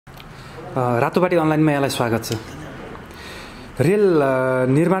रातोपाटी अनलाइनमा यहाँलाई स्वागत छ। रेल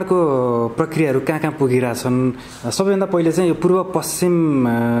निर्माणको प्रक्रियाहरू कहाँ कहाँ पुगिरहेछन्? सबैभन्दा पहिले चाहिँ यो पूर्व पश्चिम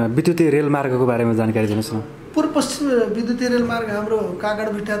विद्युतीय रेलमार्गको बारेमा जानकारी दिनुहोस् न। पूर्व पश्चिम विद्युतीय रेलमार्ग हाम्रो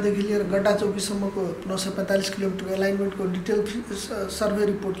कागडभिटादेखि लिएर गड्डा चौकीसम्मको 945 किलोमिटरको एलाइनमेन्टको डिटेल सर्वे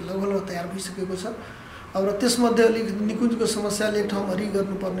रिपोर्ट लगभग तयार भइसकेको छ। अब र त्यसमध्ये अलिक निकुञ्जको समस्याले एक ठाउँमा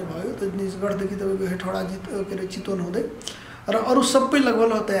गर्नुपर्ने भयो। त्यो निजगढदेखि तपाईँको हेटौडा के अरे चितवन हुँदै र अरू सबै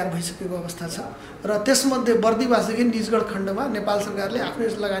लगभग तयार भइसकेको अवस्था छ। र त्यसमध्ये बर्दिवासदेखि निजगढ खण्डमा नेपाल सरकारले आफ्नै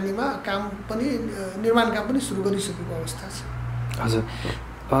लगानीमा काम पनि निर्माण काम पनि सुरु गरिसकेको अवस्था छ। हजुर,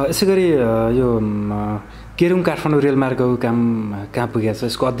 यसै गरी यो केरुङ काठमाडौँ रेलमार्गको काम कहाँ पुगेको छ?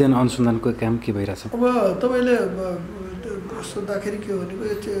 यसको अध्ययन अनुसन्धानको काम के भइरहेछ? अब तपाईँले सोद्धाखेरि के हो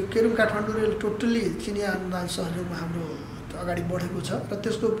भनेको केरुङ काठमाडौँ रेल टोटल्ली चिनिया अनुदान सहयोगमा हाम्रो अगाडि बढेको छ र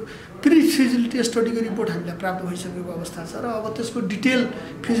त्यसको प्री फिजिबिलिटी स्टडीको रिपोर्ट हामीलाई प्राप्त भइसकेको अवस्था छ। र अब त्यसको डिटेल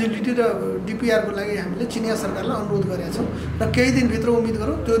फिजिबिलिटी र डिपिआरको लागि हामीले चिनिया सरकारलाई अनुरोध गरेका छौँ र केही दिनभित्र उम्मिद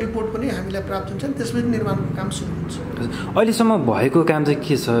गरौँ त्यो रिपोर्ट पनि हामीलाई प्राप्त हुन्छ, त्यसपछि निर्माणको काम सुरु हुन्छ। अहिलेसम्म भएको काम चाहिँ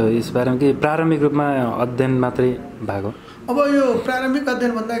के छ यसबारेमा? कि प्रारम्भिक रूपमा अध्ययन मात्रै भएको? अब यो प्रारम्भिक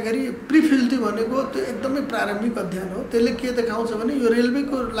अध्ययन भन्दाखेरि प्री फिजिबिलिटी भनेको त्यो एकदमै प्रारम्भिक अध्ययन हो। त्यसले के देखाउँछ भने यो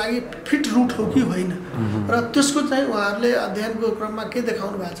रेलवेको लागि फिट रुट हो कि होइन, र त्यसको चाहिँ उहाँहरूले अध्ययनको क्रममा के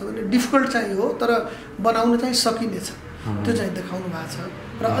देखाउनु भएको छ भने डिफिकल्ट चाहिँ हो तर बनाउन चाहिँ सकिनेछ, त्यो चाहिँ देखाउनु भएको छ।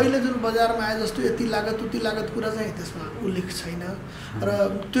 र अहिले जुन बजारमा आए जस्तो यति लागत उति लागत कुरा चाहिँ त्यसमा उल्लेख छैन। र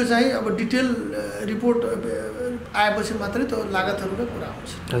त्यो चाहिँ अब डिटेल रिपोर्ट आएपछि मात्रै त्यो लागतहरूको कुरा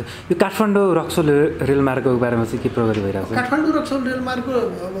आउँछ। यो काठमाडौँ रक्सोल रेलमार्गको बारेमा चाहिँ के प्रगति भइरहेको छ? काठमाडौँ रक्सोल रेलमार्गको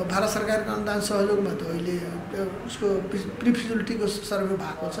अब भारत सरकारको अनुदान सहयोगमा त अहिले उसको प्री फिजिबिलिटीको सर्वे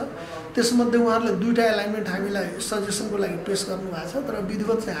भएको छ। त्यसमध्ये उहाँहरूले 2टा एलाइनमेन्ट हामीलाई सजेसनको लागि पेस गर्नुभएको छ, तर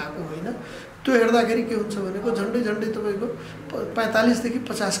विधिवत चाहिँ आएको होइन। त्यो हेर्दाखेरि के हुन्छ भनेको झन्डै तपाईँको 45 देखि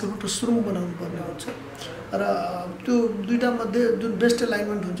 50 किलोमिटर सुरुङ बनाउनु पर्ने हुन्छ। र त्यो 2टा मध्ये जुन बेस्ट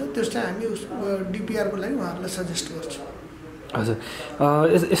एलाइनमेन्ट हुन्छ त्यस चाहिँ हामी उस डिपिआरको लागि उहाँहरूलाई सजेस्ट गर्छौँ। हजुर,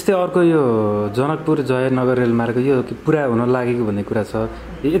 यस्तै अर्को यो जनकपुर जयनगर रेलमार्ग यो पुरा हुन लागेको भन्ने कुरा छ।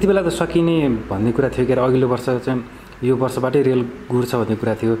 यति बेला त सकिने भन्ने कुरा थियो कि अघिल्लो वर्ष चाहिँ यो वर्षबाटै रेल गुड्छ भन्ने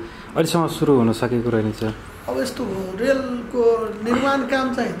कुरा थियो, अहिलेसम्म सुरु हुन सकेको रहेछ। अब यस्तो रेलको निर्माण काम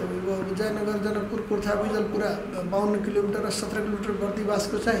चाहिँ तपाईँको जयनगर जनकपुर कुर्था बुइजल पुरा 52 किलोमिटर र 17 किलोमिटर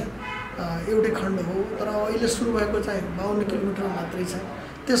बर्दिवासको चाहिँ एउटै खण्ड हो, तर अहिले सुरु भएको चाहिँ 52 किलोमिटर मात्रै छ।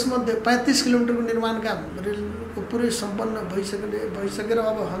 त्यसमध्ये 35 किलोमिटरको निर्माण काम रेलको पुरै सम्पन्न भइसकेर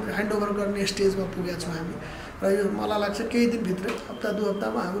अब ह्यान्डओभर गर्ने स्टेजमा पुगेका छौँ हामी। र यो मलाई लाग्छ केही दिनभित्रै हप्ता 2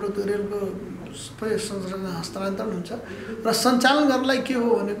 हप्तामा हाम्रो त्यो रेलको सबै संरचना हस्तान्तरण हुन्छ। र सञ्चालन गर्नलाई के हो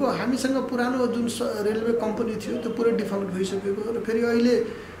भनेको हामीसँग पुरानो जुन रेलवे कम्पनी थियो त्यो पुरै डिफल्ट भइसकेको र फेरि अहिले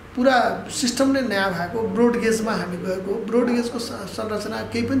पुरा सिस्टम नै नयाँ भएको ब्रोडगेजमा हामी गएको। ब्रोडगेजको संरचना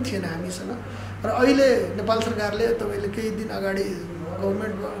केही पनि थिएन हामीसँग। र अहिले नेपाल सरकारले तपाईँले केही दिन अगाडि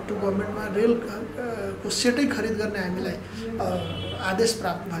गभर्मेन्ट टु गभर्मेन्टमा रेलको सेटै खरिद गर्ने हामीलाई आदेश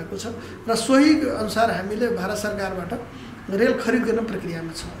प्राप्त भएको छ। र सोही अनुसार हामीले भारत सरकारबाट रेल खरिद गर्ने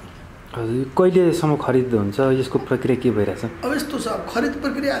प्रक्रियामा छौँ। हजुर, कहिलेसम्म खरिद हुन्छ? यसको प्रक्रिया के भइरहेछ? अब यस्तो छ, खरिद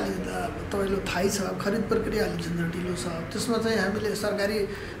प्रक्रिया अलि तपाईँलाई थाहै छ, खरिद प्रक्रिया अलि झन्झटिलो छ। त्यसमा चाहिँ हामीले सरकारी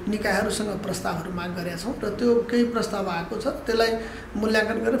निकायहरूसँग प्रस्तावहरू माग गरेका छौँ र त्यो केही प्रस्ताव आएको छ, त्यसलाई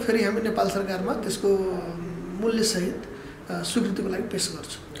मूल्याङ्कन गरेर फेरि हामी नेपाल सरकारमा त्यसको मूल्यसहित स्वीकृतिको लागि पेश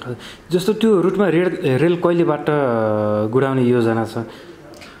गर्छौँ। जस्तो त्यो रुटमा रेल कहिलेबाट गुडाउने योजना छ?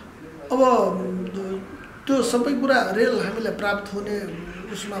 अब त्यो सबै कुरा रेल हामीलाई प्राप्त हुने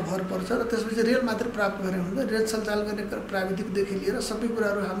उसमा भर पर्छ र त्यसपछि रेल मात्र प्राप्त गरेर हुँदैन। रेल सञ्चालन गर्ने प्राविधिकदेखि लिएर सबै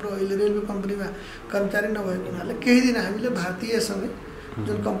कुराहरू हाम्रो अहिले रेलवे कम्पनीमा कर्मचारी नभएको हुनाले केही दिन हामीले भारतीयसँगै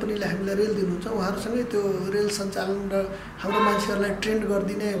जुन कम्पनीले हामीलाई रेल दिनुहुन्छ उहाँहरूसँगै त्यो रेल सञ्चालन र हाम्रो मान्छेहरूलाई ट्रेन्ड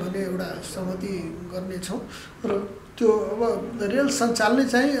गरिदिने भन्ने एउटा सहमति गर्नेछौँ। र त्यो अब रेल सञ्चालनै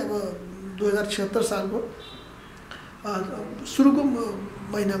चाहिँ अब 2076 सालको सुरुको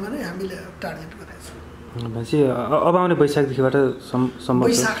महिनामा नै हामीले टार्गेट गरेका छौँ। भनेपछि अब आउने वैशाखदेखिबाट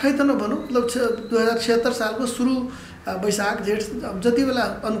वैशाखै त नभनौँ, मतलब 2076 सालको सुरु वैशाख जेठ जति बेला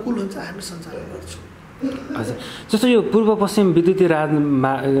अनुकूल हुन्छ हामी सञ्चालन गर्छौँ। हजुर, जस्तो यो पूर्व पश्चिम विद्युतीय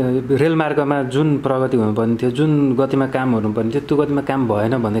रेलमार्गमा जुन प्रगति हुनुपर्ने थियो, जुन गतिमा काम हुनुपर्ने थियो, त्यो गतिमा काम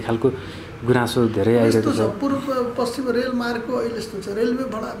भएन भन्ने खालको गुनासो धेरै आइरहेको छ। पूर्व पश्चिम रेलमार्गको अहिले यस्तो छ,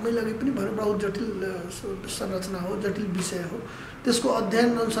 रेलवेबाट मैले अघि पनि भने बहुत जटिल संरचना हो, जटिल विषय हो। त्यसको अध्ययन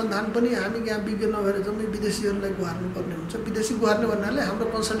अनुसन्धान पनि हामी यहाँ विज्ञ नभएर जम्मै विदेशीहरूलाई गुहार्नुपर्ने हुन्छ। विदेशी गुहार्ने भन्नाले हाम्रो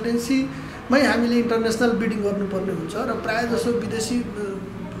कन्सल्टेन्सीमै हामीले इन्टरनेसनल बिडिङ गर्नुपर्ने हुन्छ र प्रायः जसो विदेशी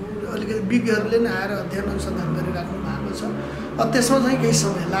अलिकति विज्ञहरूले नै आएर अध्ययन अनुसन्धान गरिराख्नु भएको छ। त्यसमा चाहिँ केही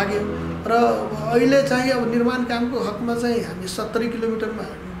समय लाग्यो र अहिले चाहिँ अब निर्माण कामको हकमा चाहिँ हामी 70 किलोमिटरमा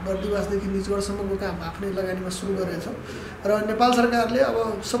बर्दिवासदेखि निजगढसम्मको काम आफ्नै लगानीमा सुरु गरेका छौँ र नेपाल सरकारले अब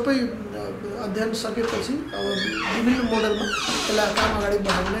सबै अध्ययन सकेपछि अब विभिन्न मोडलमा यसलाई काम अगाडि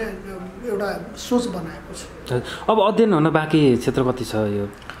बढाउने एउटा सोच बनाएको छ। अब अध्ययन हुन बाँकी क्षेत्र कति छ यो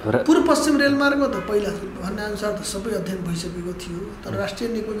पूर्व पश्चिम रेलमार्गमा त पहिला भन्नेअनुसार त सबै अध्ययन भइसकेको थियो, तर राष्ट्रिय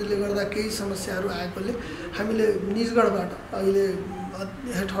निकुञ्जले गर्दा केही समस्याहरू आएकोले हामीले निजगढबाट अहिले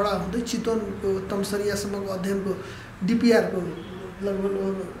हेटौडा हुँदै चितवनको तमसरियासम्मको अध्ययनको डिपिआरको लगभग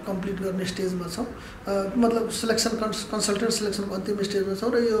कम्प्लिट गर्ने स्टेजमा छौँ, मतलब सिलेक्सन कन्सल्टेन्ट सिलेक्सनको अन्तिम स्टेजमा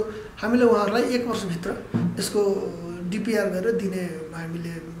छौँ र यो हामीले उहाँहरूलाई 1 वर्षभित्र यसको डिपिआर गरेर दिने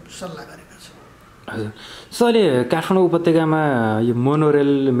हामीले सल्लाह गरेका छौँ। हजुर, सो अहिले काठमाडौँ उपत्यकामा यो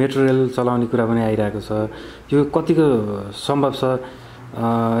मोनोरेल मेट्रो रेल चलाउने कुरा पनि आइरहेको छ, यो कतिको सम्भव छ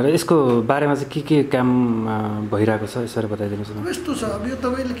र यसको बारेमा चाहिँ के काम भइरहेको छ यसरी बताइदिनुहोस् न। यस्तो छ, अब यो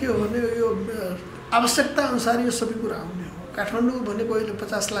तपाईँले के हो भने यो आवश्यकता अनुसार यो सबै कुरा आउने हो। काठमाडौँ भनेको अहिले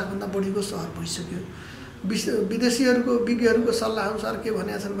 50 लाखभन्दा बढीको सहर भइसक्यो। विदेशीहरूको विज्ञहरूको सल्लाह अनुसार के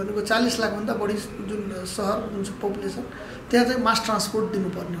भनेका छन् भनेको 40 लाखभन्दा बढी जुन सहर हुन्छ पपुलेसन, त्यहाँ चाहिँ मास ट्रान्सपोर्ट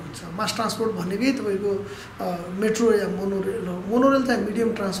दिनुपर्ने हुन्छ। मास ट्रान्सपोर्ट भनेकै तपाईँको मेट्रो या मोनोरेल हो। मोनोरेल चाहिँ मिडियम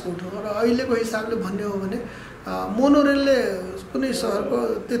ट्रान्सपोर्ट हो र अहिलेको हिसाबले भन्ने हो भने मोनोरेलले कुनै सहरको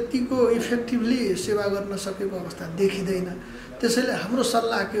त्यतिको इफेक्टिभली सेवा गर्न सकेको अवस्था देखिँदैन। त्यसैले हाम्रो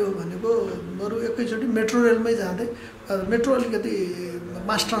सल्लाह के हो भनेको बरु एकैचोटि मेट्रो रेलमै जाँदै, मेट्रो अलिकति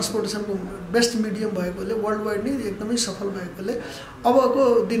मास ट्रान्सपोर्टेसनको बेस्ट मिडियम भएकोले वर्ल्ड वाइड नै एकदमै सफल भएकोले अबको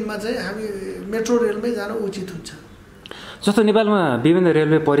दिनमा चाहिँ हामी मेट्रो रेलमै जान उचित हुन्छ। जस्तो नेपालमा विभिन्न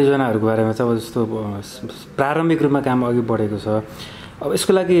रेलवे परियोजनाहरूको बारेमा चाहिँ अब जस्तो प्रारम्भिक रूपमा काम अघि बढेको छ, अब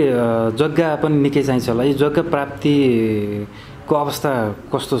यसको लागि जग्गा पनि निकै चाहिन्छ होला। यो जग्गा प्राप्तिको अवस्था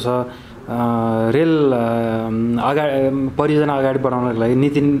कस्तो छ? रेल परियोजना अगाडि बढाउनको लागि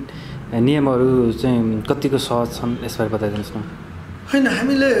नीति नियमहरू चाहिँ कतिको सहज छन् यसबारे बताइदिनुहोस् न। होइन,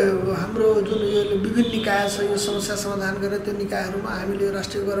 हामीले हाम्रो जुन यो विभिन्न निकाय छ यो समस्या समाधान गरेर त्यो निकायहरूमा हामीले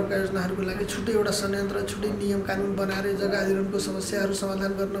राष्ट्रिय गौरवका योजनाहरूको लागि छुट्टै एउटा संयन्त्र छुट्टै नियम कानुन बनाएर जग्गा अधिग्रहणको समस्याहरू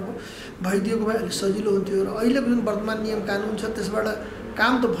समाधान गर्न भइदिएको भए अलिक सजिलो हुन्थ्यो र अहिलेको जुन वर्तमान नियम कानुन छ त्यसबाट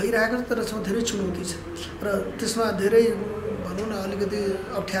काम त भइरहेको छ, तर त्यसमा धेरै चुनौती छ र त्यसमा धेरै भनौँ न अलिकति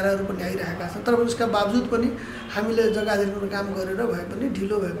अप्ठ्याराहरू पनि आइरहेका छन्। तर उसका बावजुद पनि हामीले जग्गा अधिग्रहणको काम गरेर भए पनि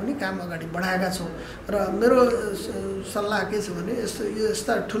ढिलो भए पनि काम अगाडि बढाएका छौँ र मेरो सल्लाह के छ भने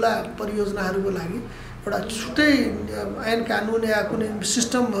यस्ता ठुला परियोजनाहरूको लागि एउटा छुट्टै ऐन कानुन या कुनै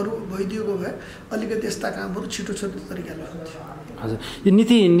सिस्टमहरू भइदिएको भए अलिकति यस्ता कामहरू छिटो तरिकाले हुन्थ्यो। हजुर, यो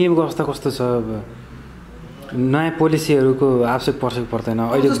नीति नियमको अवस्था कस्तो छ? नयाँ पोलिसीहरूको आवश्यक पर्छ कि पर्दैन?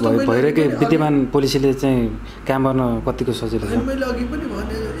 अहिले भइरहेकै विद्यमान पोलिसीले चाहिँ काम गर्न कतिको सजिलो छ? मैले अघि पनि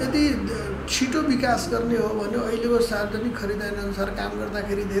भने यदि छिटो विकास गर्ने हो भने अहिलेको सार्वजनिक खरिद ऐनअनुसार काम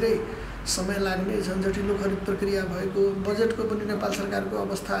गर्दाखेरि धेरै समय लाग्ने, झन्झटिलो खरिद प्रक्रिया भएको, बजेटको पनि नेपाल सरकारको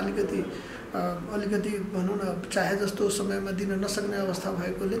अवस्था अलिकति भनौँ न चाहे जस्तो समयमा दिन नसक्ने अवस्था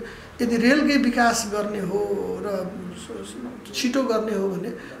भएकोले यदि रेलकै विकास गर्ने हो र छिटो गर्ने हो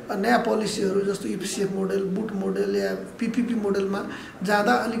भने नयाँ पोलिसीहरू जस्तो इपिसिएफ मोडल, बुट मोडल या पिपिपी मोडलमा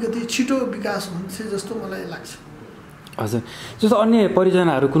जाँदा अलिकति छिटो विकास हुन्छ जस्तो मलाई लाग्छ। हजुर, जस्तो अन्य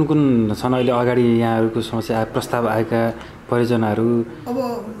परियोजनाहरू कुन कुन छन् अहिले अगाडि यहाँहरूको समस्या प्रस्ताव आएका परियोजनाहरू? अब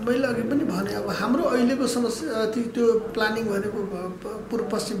मैले अघि पनि भने अब हाम्रो अहिलेको समस्या त्यो प्लानिङ भनेको पूर्व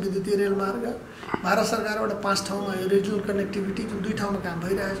पश्चिम विद्युतीय रेलमार्ग भारत सरकारबाट 5 ठाउँमा यो रिजनल कनेक्टिभिटी जुन 2 ठाउँमा काम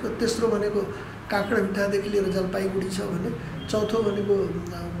भइरहेको छ। तेस्रो भनेको काँक्राभिट्टादेखि लिएर जलपाइगुडी छ भने, चौथो भनेको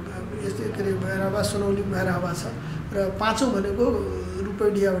यस्तै के अरे भैरहवा सुनौली भैरहवा छ र पाँचौँ भनेको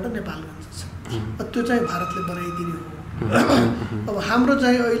रूपैडियाबाट नेपालगञ्ज छ। त्यो चाहिँ भारतले बनाइदिने हो। अब हाम्रो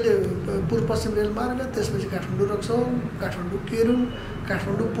चाहिँ अहिले पूर्व पश्चिम रेलमार्ग, त्यसपछि काठमाडौँ रक्सौल, काठमाडौँ केरुङ,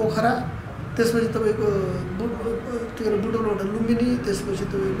 काठमाडौँ पोखरा, त्यसपछि तपाईँको बुटोलबाट लुम्बिनी, त्यसपछि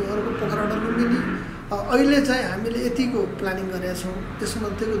तपाईँको अर्को पोखराबाट लुम्बिनी। अहिले चाहिँ हामीले यतिको प्लानिङ गरेका छौँ।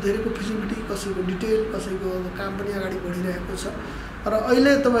 त्यसमध्येको धेरैको फिजिबिलिटी, कसैको डिटेल, कसैको काम पनि अगाडि बढिरहेको छ र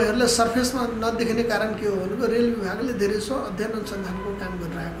अहिले तपाईँहरूले सर्फेसमा नदेखिने कारण के हो भनेको रेल विभागले धेरै अध्ययन अनुसन्धानको काम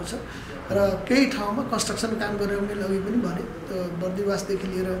गरिरहेको छ र केही ठाउँमा कन्स्ट्रक्सन काम गरेर मैले अघि पनि भने त्यो बर्दिवासदेखि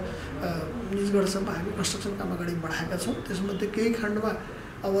लिएर निजगढसम्म हामी कन्स्ट्रक्सन काम अगाडि बढाएका छौँ। त्यसमध्ये केही खण्डमा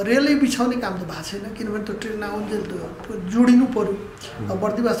अब रेलै बिछाउने काम त भएको छैन, किनभने त्यो ट्रेन आउन्जेल त्यो जोडिनु पऱ्यो। अब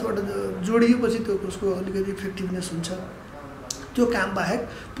बर्दिवासबाट जोडिएपछि त्यो उसको अलिकति इफेक्टिभनेस हुन्छ। त्यो काम बाहेक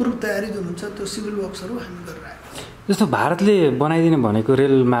पूर्व तयारी जुन हुन्छ त्यो सिभिल वर्क्सहरू हामी गरिरहेका छौँ। जस्तो भारतले बनाइदिने भनेको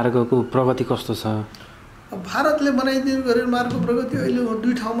रेलमार्गको प्रगति कस्तो छ? भारतले बनाइदिएको रेलमार्गको प्रगति अहिले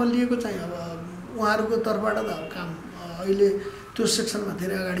 2 ठाउँमा लिएको चाहिँ अब उहाँहरूको तर्फबाट त काम अहिले त्यो सेक्सनमा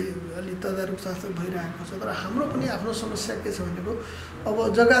धेरै अगाडि अलि तदारक शास्त्र भइरहेको छ। तर हाम्रो पनि आफ्नो समस्या के छ भनेको अब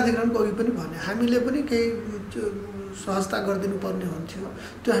जग्गा अधिग्रहणको अघि पनि भने हामीले पनि केही सहजता गरिदिनुपर्ने हुन्थ्यो,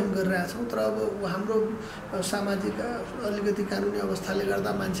 त्यो हामी गरिरहेछौँ। तर अब हाम्रो सामाजिक अलिकति कानुनी अवस्थाले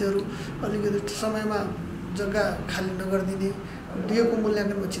गर्दा मान्छेहरू अलिकति समयमा जग्गा खाली नगरिदिने, दिएको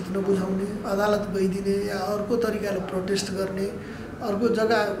मूल्याङ्कनमा चित्त नबुझाउने, अदालत गइदिने या अर्को तरिकाले प्रोटेस्ट गर्ने, अर्को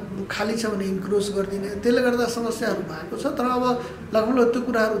जग्गा खाली छ भने इन्क्रोच गरिदिने, त्यसले गर्दा समस्याहरू भएको छ। तर अब लगभग त्यो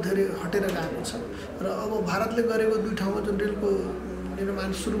कुराहरू धेरै हटेर गएको छ र अब भारतले गरेको 2 ठाउँमा जुन रेलको निर्माण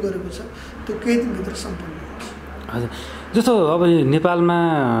सुरु गरेको छ त्यो केही दिनभित्र सम्पन्न हुन्छ। हजुर, जस्तो अब नेपालमा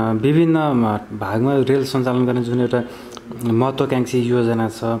विभिन्न भागमा रेल सञ्चालन गर्ने जुन एउटा महत्त्वाकाङ्क्षी योजना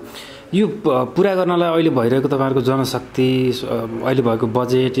छ, यो पुरा गर्नलाई अहिले भइरहेको तपाईँहरूको जनशक्ति, अहिले भएको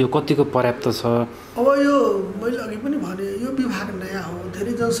बजेट यो कतिको पर्याप्त छ? अब यो मैले अघि पनि भने यो विभाग नयाँ हो,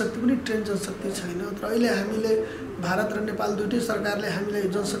 धेरै जनशक्ति पनि ट्रेन जनशक्ति छैन। तर अहिले हामीले भारत र नेपाल दुईटै सरकारले हामीलाई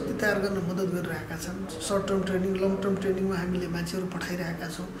जनशक्ति तयार गर्न मद्दत गरिरहेका छन्। Short term training, long term ट्रेनिङमा हामीले मान्छेहरू पठाइरहेका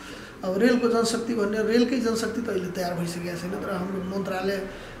छौँ। अब रेलको जनशक्ति भन्ने रेलकै जनशक्ति त अहिले तयार भइसकेको छैन, तर हाम्रो मन्त्रालय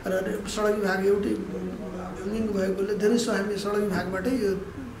र सडक विभाग एउटै लिङ्क भएकोले धेरै सो हामी सडक विभागबाटै यो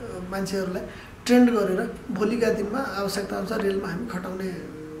मान्छेहरूलाई ट्रेन्ड गरेर भोलिका दिनमा आवश्यकता अनुसार रेलमा हामी खटाउने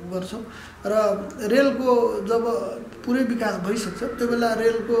गर्छौँ। र रेलको जब पुरै विकास भइसक्छ त्यो बेला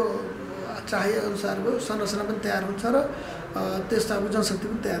रेलको चाहे अनुसारको संरचना पनि तयार हुन्छ र त्यस खालको जनशक्ति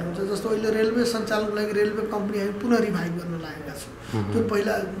पनि तयार हुन्छ। जस्तो अहिले रेलवे सञ्चालनको लागि रेलवे कम्पनी हामी पुनः रिभाइभ गर्न लागेका छौँ। जुन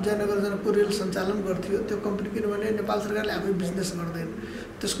पहिला जयनगर जनकपुर रेल सञ्चालन गर्थ्यो त्यो कम्पनी, किनभने नेपाल सरकारले आफै बिजनेस गर्दैन,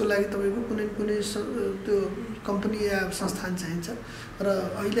 त्यसको लागि तपाईँको कुनै त्यो कम्पनी या संस्थान चाहिन्छ। र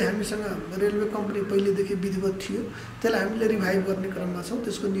अहिले हामीसँग रेलवे कम्पनी पहिलेदेखि विधिवत थियो, त्यसलाई हामीले रिभाइभ गर्ने क्रममा छौँ।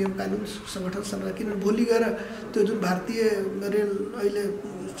 त्यसको नियम कानुन सङ्गठन संरचना, किनभने भोलि गएर त्यो जुन भारतीय रेल अहिले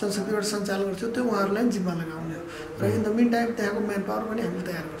जनशक्तिबाट सञ्चालन गर्छ त्यो उहाँहरूलाई जिम्मा लगाउने हो। र इन द मिन टाइम त्यहाँको म्यान पावर पनि हामीले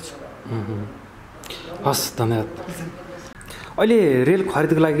तयार गर्छौँ। हस्, धन्यवाद। अहिले रेल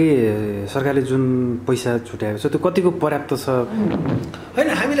खरिदको लागि सरकारले जुन पैसा छुट्याएको छ त्यो कतिको पर्याप्त छ? होइन,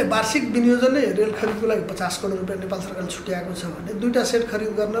 हामीले वार्षिक विनियोजन नै रेल खरिदको लागि 50 करोड रुपियाँ नेपाल सरकारले छुट्याएको छ भने 2टा सेट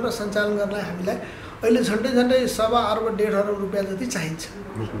खरिद गर्न र सञ्चालन गर्नलाई हामीलाई अहिले झन्डै 1.25 अर्ब 1.5 अर्ब रुपियाँ जति चाहिन्छ।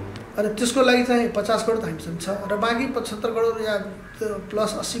 अनि त्यसको लागि चाहिँ 50 करोड हामीसँग छ र बाँकी 75 करोड या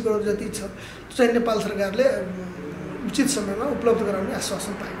प्लस 80 करोड जति छ त्यो चाहिँ नेपाल सरकारले उचित समयमा उपलब्ध गराउने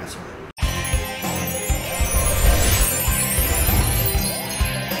आश्वासन पाएका छौँ।